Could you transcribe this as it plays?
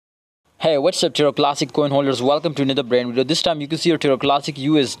Hey, what's up, Terra Classic coin holders? Welcome to another brand video. This time you can see your Terra Classic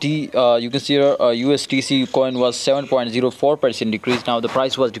USD. You can see your USTC coin was 7.04% decrease. Now the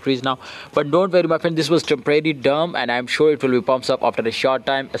price was decreased now, but don't worry, my friend. This was temporary dump, and I'm sure it will be pumps up after a short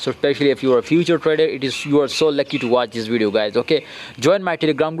time. So especially if you are a future trader, you are so lucky to watch this video, guys. Okay, join my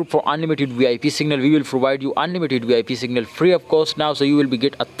Telegram group for unlimited VIP signal. We will provide you unlimited VIP signal free of cost now, so you will be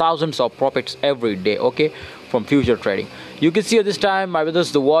get thousands of profits every day. Okay, from future trading. You can see at this time, my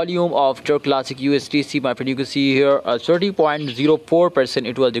brothers, the volume of Terra Classic USTC, my friend. You can see here 30.04%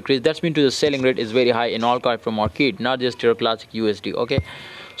 it was decreased. That's mean to the selling rate is very high in all crypto market, not just Terra Classic USD. Okay,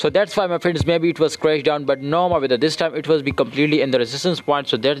 so that's why, my friends, maybe it was crashed down, but no, my brother, this time it was be completely in the resistance point.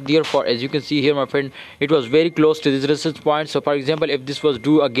 So that's therefore, as you can see here, my friend, it was very close to this resistance point. So for example, if this was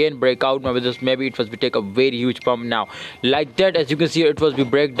do again breakout, my brothers, maybe it was be take a very huge pump now like that. As you can see, it was be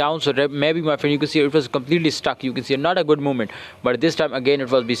break down. So maybe, my friend, you can see it was completely stuck. You can see not a good movement, but this time again it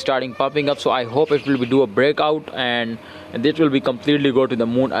was be starting pumping up. So I hope it will be do a breakout, and this will be completely go to the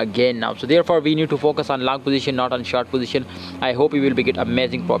moon again now. So therefore we need to focus on long position, not on short position. I hope you will be get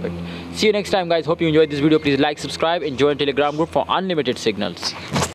amazing profit. See you next time, guys. Hope you enjoyed this video. Please like, subscribe, and join Telegram group for unlimited signals.